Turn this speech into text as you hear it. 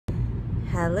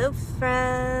Hello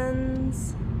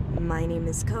friends, my name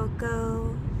is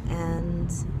Coco, and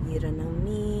you don't know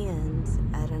me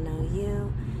and I don't know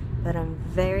you, but I'm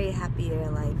very happy you're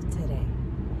alive today.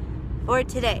 For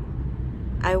today,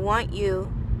 I want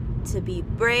you to be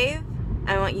brave,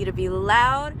 I want you to be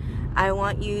loud, I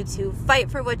want you to fight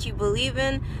for what you believe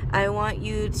in, I want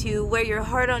you to wear your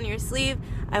heart on your sleeve,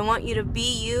 I want you to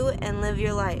be you and live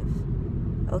your life.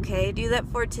 Okay, do that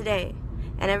for today.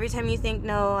 And every time you think,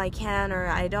 no, I can, or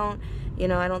I don't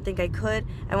think I could,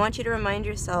 I want you to remind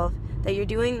yourself that you're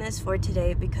doing this for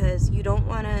today because you don't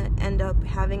want to end up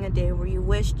having a day where you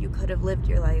wished you could have lived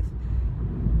your life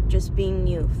just being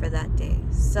you for that day.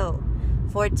 So,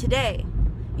 for today,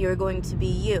 you're going to be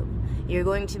you. You're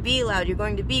going to be loud, you're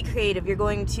going to be creative, you're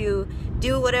going to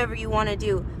do whatever you want to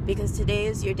do because today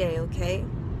is your day, okay?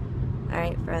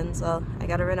 Alright, friends, well, I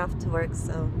gotta run off to work,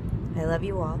 so I love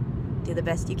you all. Do the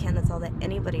best you can. That's all that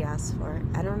anybody asks for.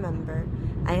 And remember,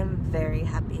 I am very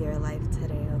happy you're alive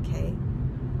today, okay?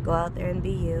 Go out there and be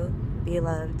you, be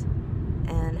loved,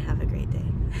 and have a